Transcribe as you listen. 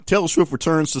Taylor Swift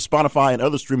returns to Spotify and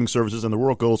other streaming services, and the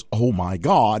world goes, oh my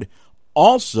God.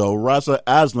 Also, Reza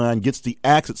Aslan gets the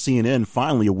axe at CNN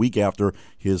finally a week after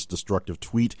his destructive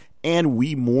tweet, and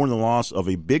we mourn the loss of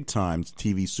a big-time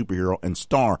TV superhero and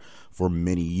star for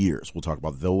many years. We'll talk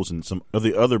about those and some of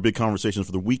the other big conversations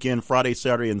for the weekend, Friday,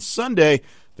 Saturday, and Sunday.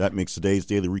 That makes today's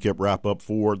Daily Recap wrap-up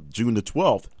for June the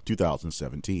 12th,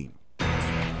 2017.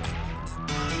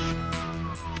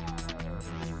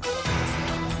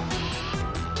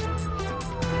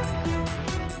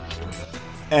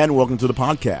 And welcome to the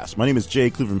podcast. My name is Jay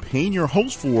Cleveland Payne, your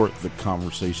host for the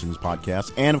Conversations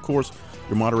podcast, and of course,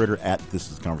 your moderator at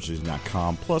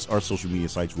thisisconversation.com, plus our social media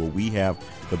sites where we have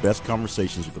the best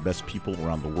conversations with the best people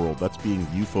around the world. That's being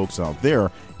you folks out there.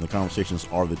 And the conversations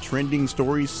are the trending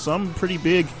stories, some pretty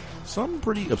big, some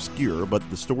pretty obscure, but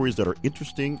the stories that are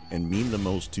interesting and mean the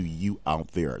most to you out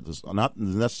there. There's not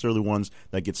necessarily ones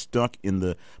that get stuck in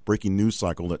the breaking news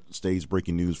cycle that stays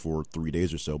breaking news for 3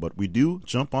 days or so, but we do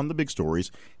jump on the big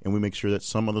stories, and we make sure that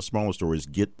some of the smaller stories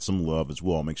get some love as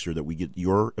well. Make sure that we get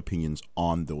your opinions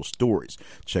on those stories.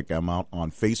 Check them out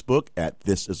on Facebook at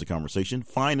This Is a Conversation.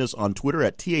 Find us on Twitter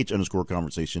at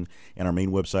 @TH_conversation, and our main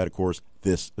website, of course,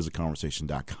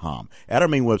 thisisaconversation.com. At our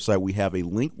main website, we have a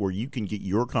link where you can get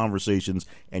your conversations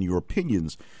and your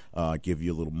opinions, give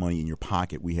you a little money in your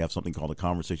pocket. We have something called a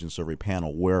conversation survey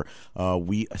panel where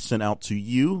we send out to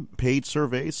you paid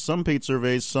surveys, some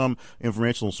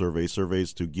informational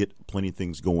surveys to get plenty of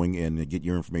things going and get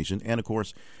your information. And, of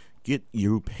course, get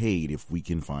you paid if we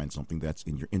can find something that's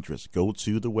in your interest. Go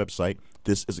to the website,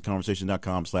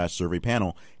 thisisaconversation.com/survey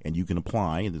panel, and you can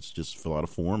apply. And it's just fill out a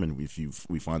form, and if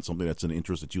we find something that's an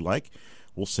interest that you like,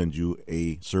 we'll send you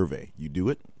a survey. You do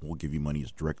it, we'll give you money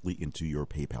directly into your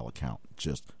PayPal account,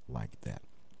 just like that.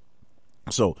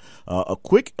 So a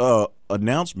quick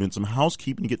announcement, some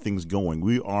housekeeping to get things going.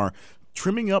 We are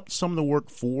trimming up some of the work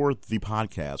for the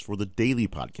podcast, for the daily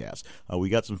podcast. We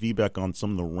got some feedback on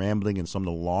some of the rambling and some of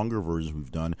the longer versions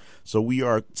we've done. So we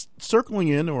are circling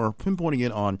in or pinpointing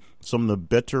in on some of the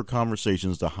better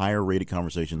conversations, the higher rated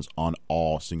conversations on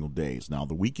all single days. Now,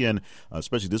 the weekend,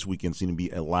 especially this weekend, seemed to be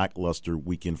a lackluster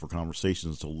weekend for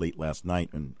conversations until late last night.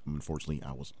 And unfortunately,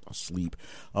 I was asleep.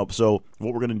 So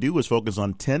what we're going to do is focus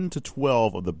on 10 to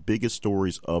 12 of the biggest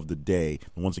stories of the day,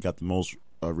 the ones that got the most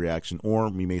reaction, or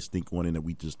we may sneak one in that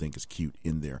we just think is cute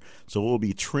in there. So we'll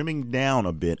be trimming down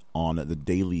a bit on the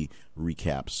daily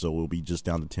recaps. So we'll be just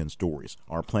down to 10 stories.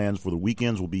 Our plans for the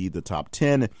weekends will be the top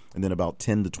 10 and then about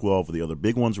 10 to 12 of the other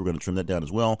big ones. We're going to trim that down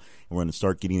as well. And we're going to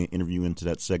start getting an interview into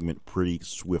that segment pretty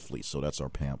swiftly. So that's our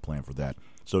plan for that.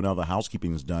 So now the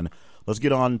housekeeping is done. Let's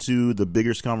get on to the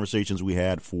biggest conversations we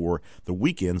had for the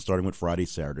weekend, starting with Friday,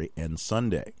 Saturday, and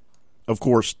Sunday. Of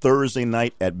course, Thursday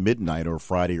night at midnight or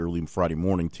early Friday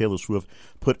morning, Taylor Swift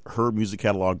put her music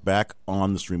catalog back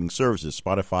on the streaming services,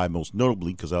 Spotify most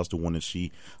notably, because that was the one that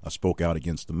she spoke out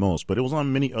against the most. But it was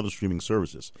on many other streaming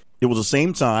services. It was the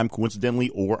same time, coincidentally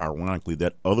or ironically,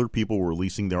 that other people were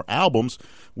releasing their albums,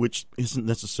 which isn't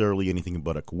necessarily anything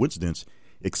but a coincidence,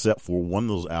 except for one of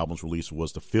those albums released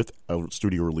was the fifth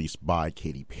studio release by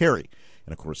Katy Perry.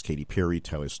 And, of course, Katy Perry,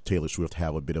 Taylor Swift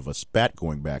have a bit of a spat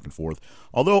going back and forth.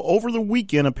 Although over the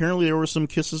weekend, apparently there were some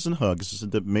kisses and hugs,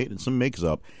 some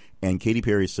makes-up, and Katy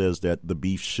Perry says that the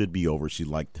beef should be over. She'd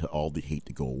like all the hate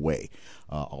to go away.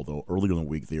 Although earlier in the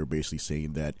week, they were basically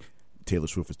saying that Taylor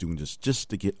Swift is doing this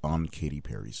just to get on Katy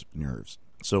Perry's nerves.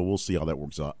 So we'll see how that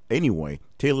works out. Anyway,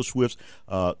 Taylor Swift's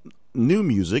new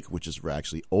music, which is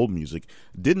actually old music,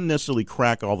 didn't necessarily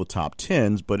crack all the top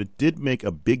 10s, but it did make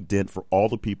a big dent for all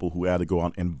the people who had to go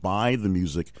out and buy the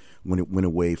music when it went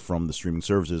away from the streaming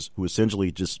services, who essentially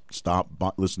just stopped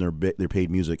listening to their paid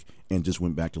music and just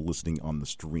went back to listening on the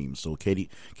stream. So Katy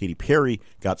Perry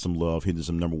got some love, hitting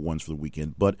some number ones for the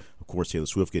weekend, but of course Taylor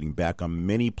Swift getting back on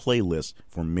many playlists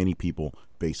for many people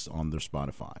based on their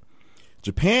Spotify.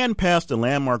 Japan passed a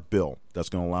landmark bill that's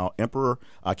going to allow Emperor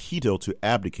Akihito to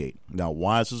abdicate. Now,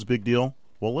 why is this a big deal?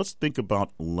 Well, let's think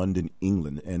about London,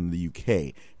 England, and the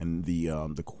UK, and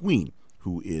the Queen,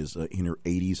 who is in her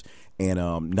 80s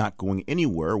and not going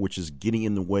anywhere, which is getting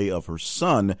in the way of her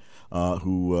son,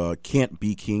 who can't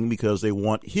be king because they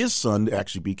want his son to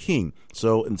actually be king.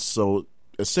 So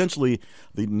essentially,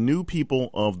 the new people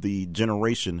of the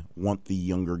generation want the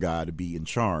younger guy to be in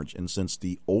charge. And since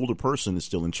the older person is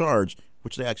still in charge,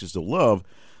 which they actually still love,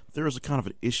 there is a kind of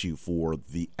an issue for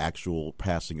the actual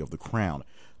passing of the crown.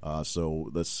 So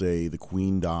let's say the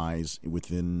queen dies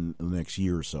within the next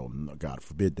year or so. God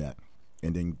forbid that.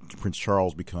 And then Prince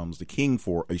Charles becomes the king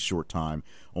for a short time,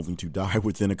 only to die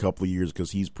within a couple of years because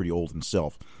he's pretty old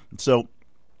himself. And so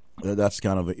That's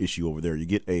kind of an issue over there. You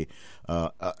get a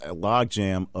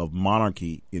logjam of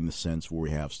monarchy in the sense where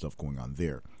we have stuff going on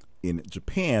there. In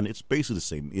Japan, it's basically the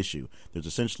same issue. There's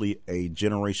essentially a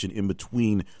generation in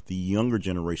between the younger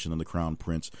generation of the crown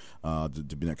prince,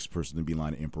 the next person to be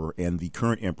line emperor, and the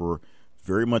current emperor,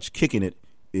 very much kicking it,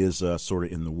 is sort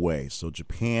of in the way. So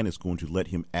Japan is going to let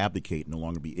him abdicate, no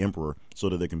longer be emperor, so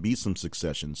that there can be some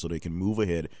succession, so they can move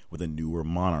ahead with a newer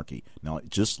monarchy. Now,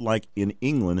 just like in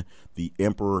England, the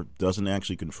emperor doesn't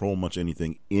actually control much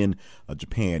anything in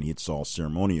Japan. It's all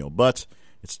ceremonial, but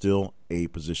it's still a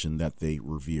position that they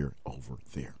revere over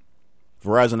there.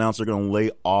 Verizon announced they're going to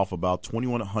lay off about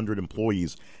 2,100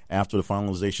 employees after the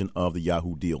finalization of the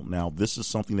Yahoo deal. Now, this is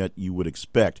something that you would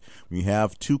expect. When you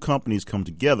have two companies come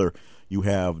together, you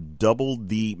have doubled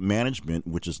the management,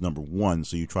 which is number one.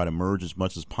 So you try to merge as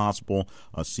much as possible,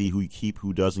 see who you keep,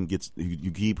 who doesn't get, who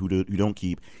you keep, who don't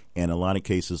keep. And in a lot of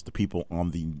cases, the people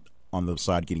on the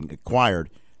side getting acquired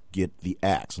get the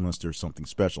axe unless there's something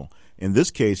special. In this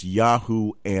case,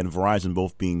 Yahoo and Verizon,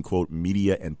 both being, quote,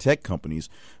 media and tech companies,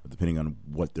 depending on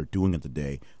what they're doing at the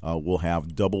day, will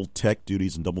have double tech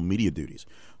duties and double media duties.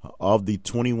 Of the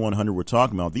 2,100 we're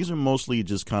talking about, these are mostly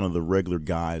just kind of the regular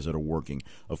guys that are working.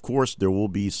 Of course, there will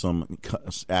be some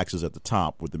axes at the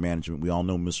top with the management. We all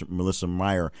know Melissa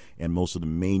Meyer and most of the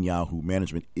main Yahoo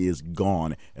management is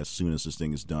gone as soon as this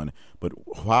thing is done. But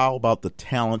how about the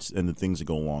talents and the things that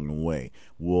go along the way?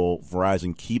 Will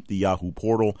Verizon keep the Yahoo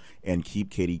portal and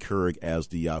keep Katie Couric as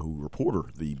the Yahoo reporter,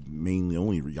 the mainly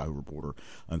only Yahoo reporter,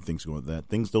 and things going like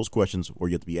that? Those questions are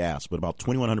yet to be asked. But about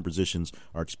 2,100 positions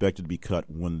are expected to be cut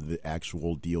when the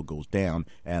actual deal goes down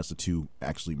as the two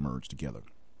actually merge together.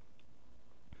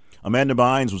 Amanda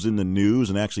Bynes was in the news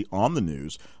and actually on the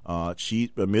news.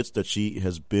 She admits that she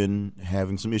has been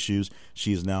having some issues.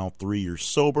 She is now 3 years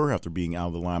sober after being out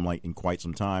of the limelight in quite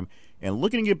some time and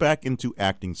looking to get back into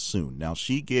acting soon. Now,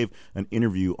 she gave an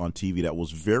interview on TV that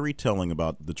was very telling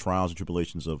about the trials and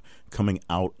tribulations of coming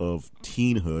out of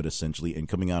teenhood, essentially, and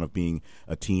coming out of being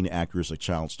a teen actress, a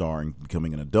child star, and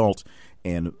becoming an adult,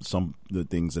 and some of the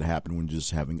things that happen when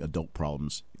just having adult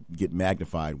problems get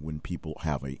magnified when people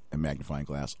have a magnifying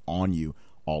glass on you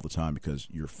all the time because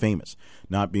you're famous.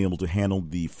 Not being able to handle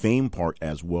the fame part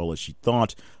as well as she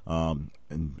thought, and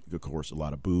of course a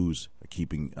lot of booze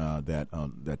keeping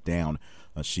that down.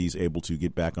 She's able to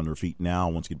get back on her feet now,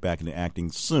 wants to get back into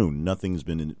acting soon. Nothing's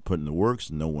been put in the works.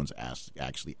 No one's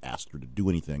actually asked her to do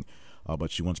anything,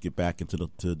 but she wants to get back into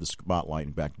the spotlight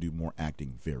and back to do more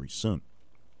acting very soon.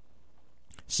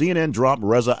 CNN dropped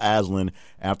Reza Aslan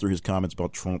after his comments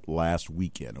about Trump last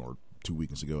weekend, or 2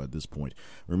 weekends ago at this point.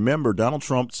 Remember, Donald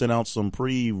Trump sent out some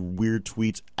pretty weird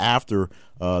tweets after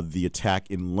the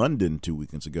attack in London 2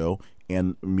 weekends ago,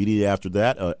 and immediately after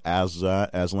that,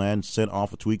 Aslan sent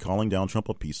off a tweet calling Donald Trump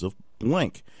a piece of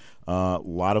blank. A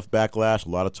lot of backlash, a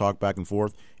lot of talk back and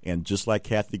forth, and just like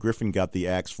Kathy Griffin got the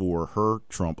axe for her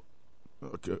Trump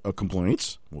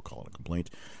complaints, we'll call it a complaint,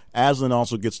 Aslan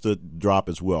also gets the drop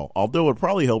as well, although it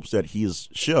probably helps that his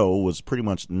show was pretty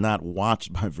much not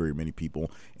watched by very many people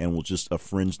and was just a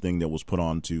fringe thing that was put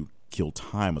on to kill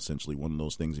time, essentially, one of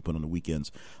those things they put on the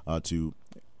weekends to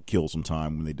kill some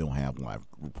time when they don't have live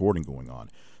reporting going on.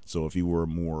 So if he were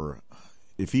more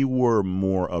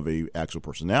of a actual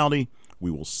personality,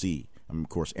 we will see. I mean, of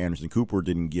course, Anderson Cooper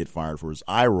didn't get fired for his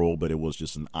eye roll, but it was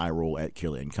just an eye roll at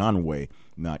Kellyanne Conway,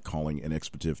 not calling an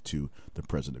expletive to the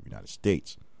President of the United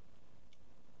States.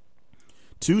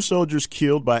 2 soldiers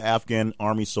killed by Afghan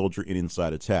army soldier in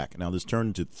inside attack. Now, this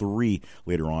turned into 3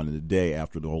 later on in the day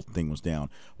after the whole thing was down.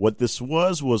 What this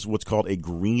was what's called a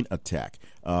green attack.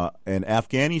 An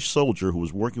Afghani soldier who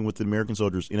was working with the American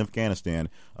soldiers in Afghanistan,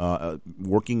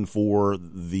 working for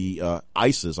the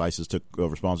ISIS took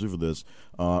responsibility for this,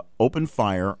 opened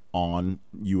fire on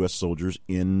U.S. soldiers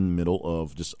in the middle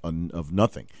of just of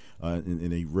nothing.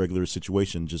 In a regular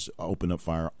situation, just opened up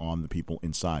fire on the people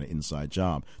inside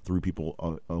job. 3 people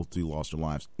ultimately lost their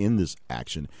lives in this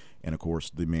action, and of course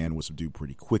the man was subdued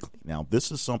pretty quickly. Now, this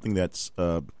is something that's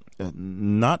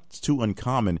not too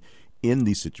uncommon in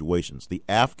these situations. The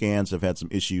Afghans have had some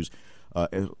issues,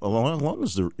 along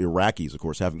as the Iraqis, of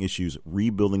course, having issues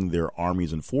rebuilding their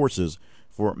armies and forces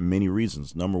for many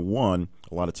reasons. Number one,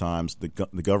 a lot of times the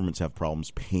governments have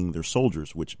problems paying their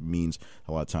soldiers, which means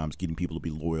a lot of times getting people to be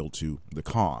loyal to the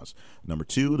cause. Number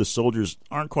two, the soldiers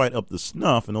aren't quite up to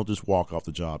snuff, and they'll just walk off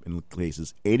the job in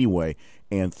cases anyway.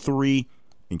 And 3,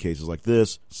 in cases like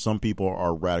this, some people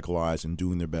are radicalized and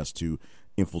doing their best to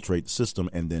infiltrate the system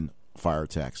and then fire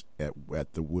attacks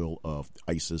at the will of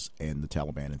ISIS and the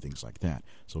Taliban and things like that.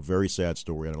 So very sad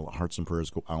story. And hearts and prayers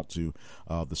go out to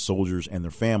the soldiers and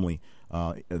their family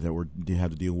that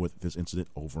had to deal with this incident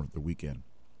over the weekend.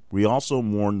 We also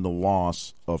mourn the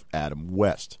loss of Adam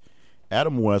West.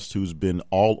 Adam West, who's been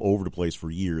all over the place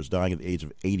for years, dying at the age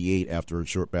of 88 after a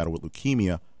short battle with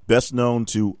leukemia, best known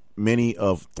to many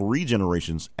of three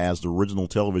generations as the original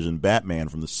television Batman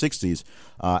from the 60s.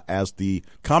 As the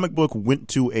comic book went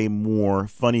to a more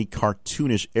funny,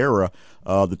 cartoonish era,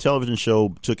 the television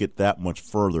show took it that much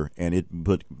further, and it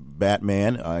put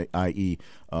Batman, i.e.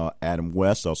 Adam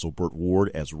West, also Burt Ward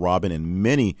as Robin, and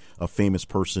many a famous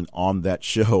person on that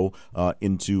show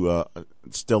into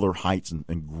stellar heights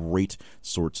and great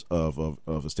sorts of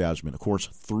establishment. Of course,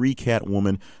 three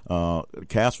Catwoman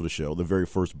cast for the show. The very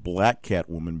first black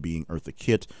Catwoman being Eartha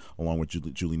Kitt, along with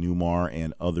Julie Newmar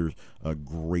and other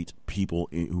great people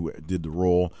who did the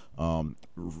role.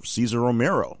 Cesar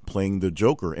Romero playing the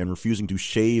Joker and refusing to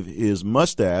shave his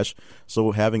mustache,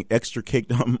 so having extra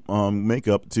caked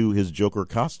makeup to his Joker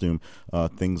costume,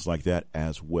 things like that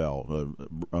as well.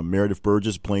 Meredith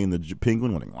Burgess playing the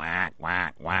Penguin, going whack,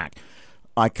 whack, whack.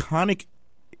 Iconic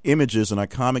images and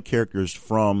iconic characters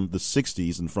from the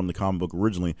 60s and from the comic book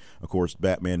originally. Of course,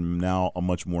 Batman now a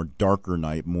much more darker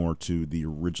knight, more to the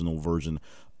original version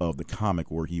of the comic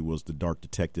where he was the dark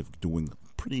detective doing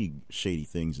pretty shady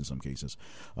things in some cases.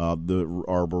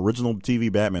 Our original TV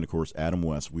Batman, of course, Adam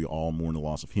West, we all mourn the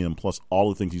loss of him, plus all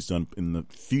the things he's done in the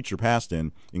future past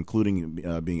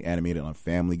including being animated on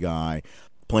Family Guy,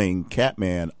 playing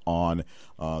Catman on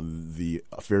the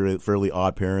Fairly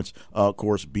Odd Parents, of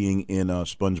course, being in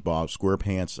SpongeBob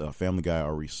SquarePants, Family Guy,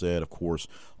 already said, of course,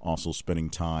 also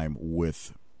spending time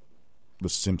with The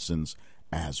Simpsons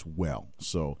as well.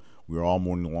 So we're all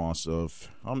mourning the loss of,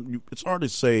 it's hard to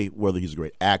say whether he's a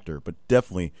great actor, but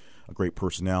definitely a great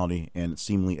personality and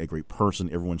seemingly a great person.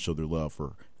 Everyone showed their love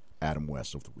for Adam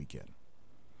West over the weekend.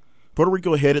 Puerto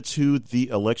Rico headed to the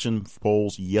election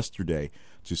polls yesterday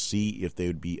to see if they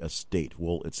would be a state.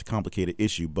 Well, it's a complicated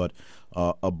issue, but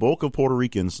a bulk of Puerto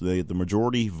Ricans, the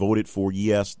majority voted for,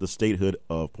 yes, the statehood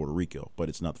of Puerto Rico. But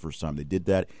it's not the first time they did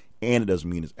that, and it doesn't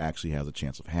mean it actually has a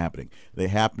chance of happening.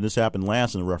 This happened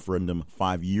last in a referendum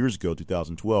 5 years ago,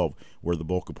 2012, where the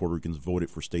bulk of Puerto Ricans voted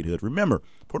for statehood. Remember,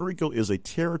 Puerto Rico is a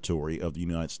territory of the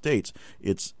United States.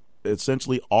 It's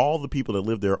essentially all the people that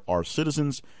live there are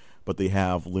citizens, but they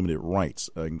have limited rights,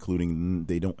 including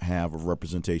they don't have a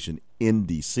representation in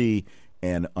D.C.,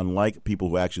 and unlike people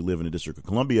who actually live in the District of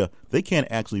Columbia, they can't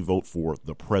actually vote for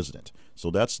the president. So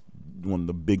that's one of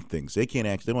the big things. They don't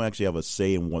actually have a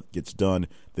say in what gets done.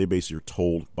 They basically are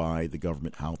told by the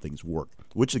government how things work,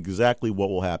 which is exactly what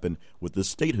will happen with this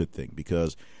statehood thing,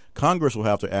 because Congress will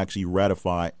have to actually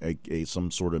ratify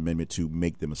some sort of amendment to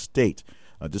make them a state.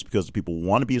 Just because the people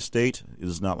want to be a state, it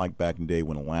is not like back in the day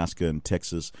when Alaska and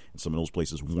Texas and some of those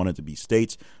places wanted to be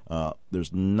states.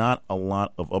 There's not a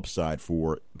lot of upside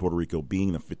for Puerto Rico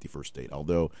being the 51st state,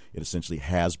 although it essentially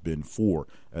has been for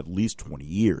at least 20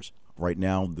 years. Right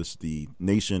now, the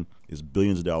nation is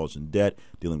billions of dollars in debt,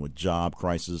 dealing with job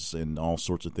crisis and all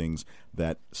sorts of things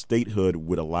that statehood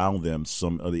would allow them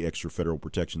some of the extra federal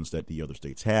protections that the other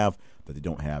states have that they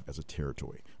don't have as a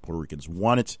territory. Puerto Ricans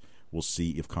want it. We'll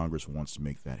see if Congress wants to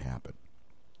make that happen.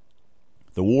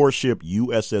 The warship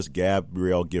USS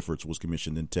Gabrielle Giffords was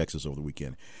commissioned in Texas over the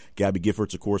weekend. Gabby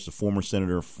Giffords, of course, the former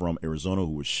senator from Arizona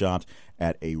who was shot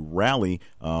at a rally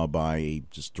by a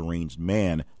just deranged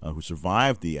man who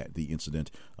survived the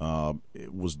incident,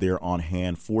 was there on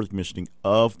hand for the commissioning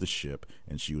of the ship,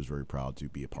 and she was very proud to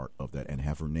be a part of that and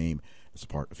have her name as a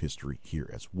part of history here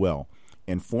as well.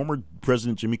 And former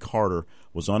President Jimmy Carter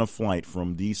was on a flight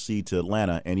from D.C. to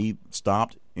Atlanta, and he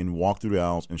stopped and walked through the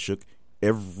aisles and shook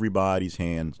everybody's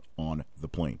hands on the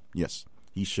plane. Yes,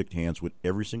 he shook hands with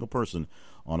every single person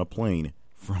on a plane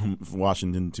from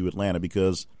Washington to Atlanta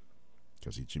because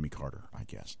he's Jimmy Carter, I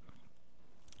guess.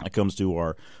 That comes to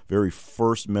our very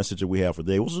first message that we have for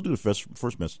the day. We'll just do the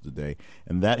first message of the day,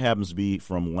 and that happens to be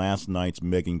from last night's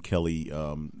Megyn Kelly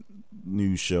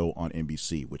news show on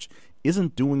NBC, which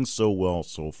isn't doing so well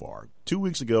so far. 2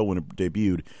 weeks ago when it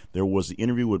debuted, there was the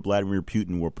interview with Vladimir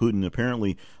Putin where Putin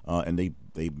apparently, and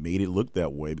they made it look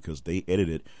that way because they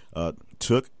edited it,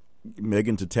 took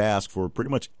Megyn to task for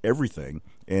pretty much everything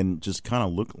and just kind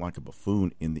of looked like a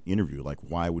buffoon in the interview. Like,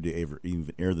 why would they ever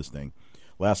even air this thing?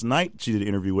 Last night, she did an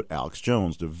interview with Alex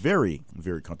Jones, the very,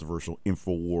 very controversial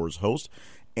InfoWars host,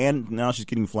 and now she's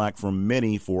getting flack from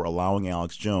many for allowing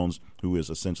Alex Jones, who is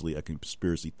essentially a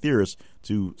conspiracy theorist,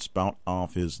 to spout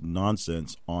off his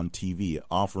nonsense on TV,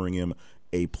 offering him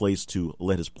a place to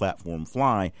let his platform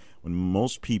fly when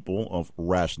most people of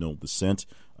rational descent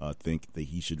think that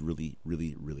he should really,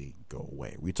 really, really go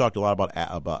away. We talked a lot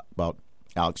about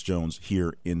Alex Jones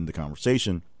here in the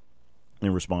conversation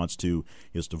in response to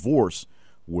his divorce,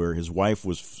 where his wife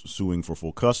was suing for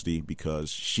full custody because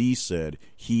she said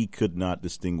he could not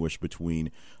distinguish between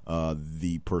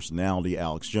the personality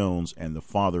Alex Jones and the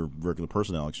father, regular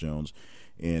person Alex Jones.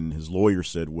 And his lawyer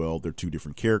said, well, they're two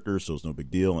different characters, so it's no big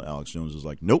deal. And Alex Jones is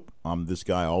like, nope, I'm this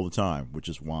guy all the time, which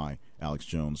is why Alex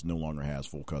Jones no longer has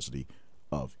full custody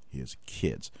of his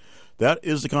kids. That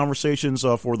is the conversations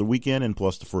for the weekend, and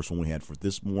plus the first one we had for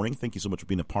this morning. Thank you so much for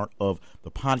being a part of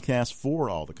the podcast for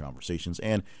all the conversations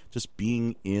and just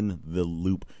being in the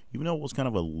loop. Even though it was kind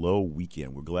of a low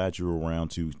weekend, we're glad you were around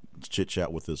to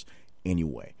chit-chat with us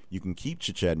anyway. You can keep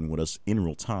chit-chatting with us in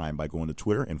real time by going to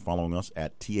Twitter and following us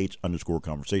at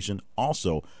 @th_conversation.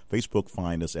 Also, Facebook,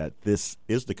 find us at This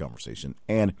Is The Conversation.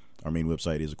 And our main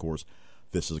website is, of course,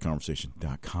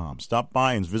 thisistheconversation.com. Stop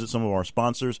by and visit some of our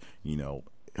sponsors.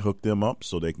 Hook them up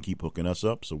so they can keep hooking us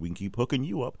up so we can keep hooking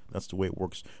you up. That's the way it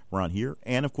works around here.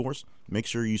 And, of course, make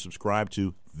sure you subscribe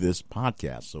to this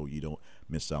podcast so you don't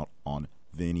miss out on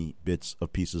any bits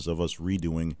of pieces of us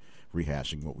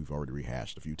rehashing what we've already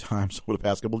rehashed a few times over the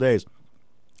past couple of days.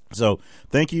 So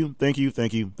thank you.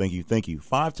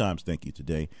 5 times thank you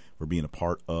today for being a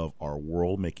part of our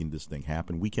world, making this thing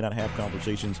happen. We cannot have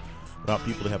conversations without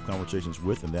people to have conversations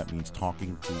with, and that means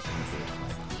talking to people.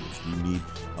 If you need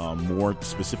more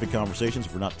specific conversations,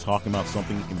 if we're not talking about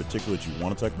something in particular that you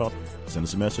want to talk about, send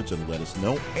us a message and let us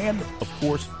know. And, of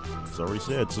course, as I already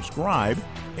said, subscribe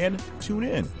and tune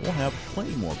in. We'll have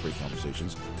plenty more great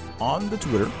conversations on the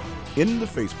Twitter, in the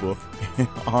Facebook,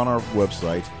 on our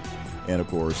website, and, of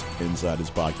course, inside this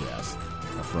podcast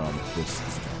from This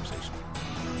Is The Conversation.